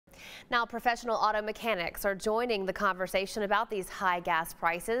Now, professional auto mechanics are joining the conversation about these high gas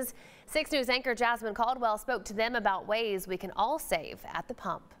prices. 6 News anchor Jasmine Caldwell spoke to them about ways we can all save at the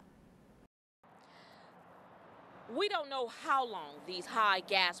pump. We don't know how long these high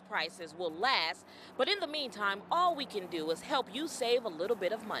gas prices will last, but in the meantime, all we can do is help you save a little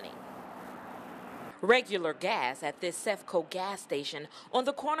bit of money. Regular gas at this Cefco gas station on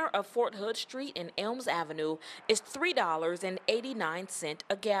the corner of Fort Hood Street and Elms Avenue is $3.89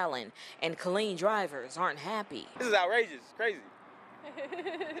 a gallon, and Killeen drivers aren't happy. This is outrageous. It's crazy.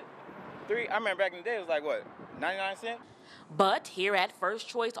 I remember back in the day it was like, what, 99 cents? But here at First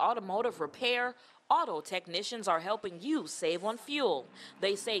Choice Automotive Repair, auto technicians are helping you save on fuel.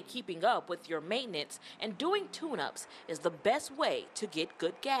 They say keeping up with your maintenance and doing tune-ups is the best way to get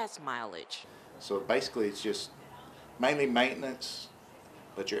good gas mileage. So basically it's just mainly maintenance,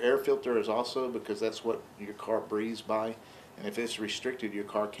 but your air filter is also, because that's what your car breathes by. And if it's restricted, your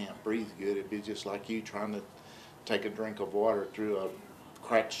car can't breathe good. It'd be just like you trying to take a drink of water through a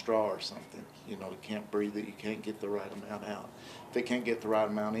cracked straw or something. You know, you can't breathe it, you can't get the right amount out. If it can't get the right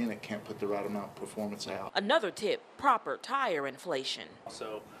amount in, it can't put the right amount of performance out. Another tip, proper tire inflation.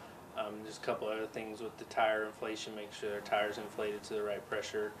 So just a couple other things with the tire inflation, make sure their tires inflated to the right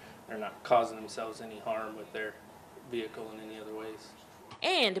pressure. They're not causing themselves any harm with their vehicle in any other ways.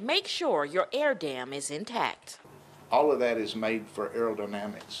 And make sure your air dam is intact. All of that is made for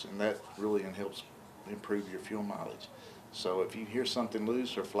aerodynamics, and that really helps improve your fuel mileage. So if you hear something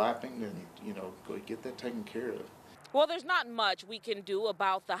loose or flapping, then, you know, go get that taken care of. Well, there's not much we can do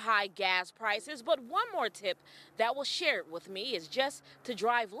about the high gas prices, but one more tip that will share it with me is just to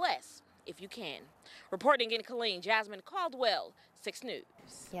drive less if you can. Reporting in Killeen, Jasmine Caldwell, 6 News.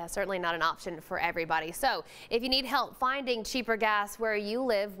 Yeah, certainly not an option for everybody. So if you need help finding cheaper gas where you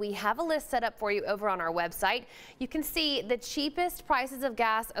live, we have a list set up for you over on our website. You can see the cheapest prices of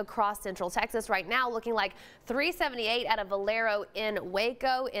gas across Central Texas right now, looking like $3.78 at a Valero in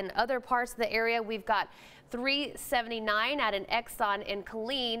Waco. In other parts of the area, we've got $3.79 at an Exxon in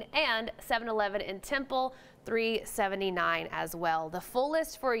Killeen and 7-Eleven in Temple, $3.79 as well. The full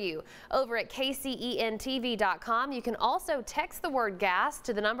list for you over at KCENTV.com. You can also text the word gas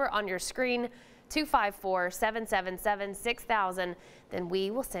to the number on your screen, 254-777-6000. Then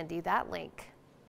we will send you that link.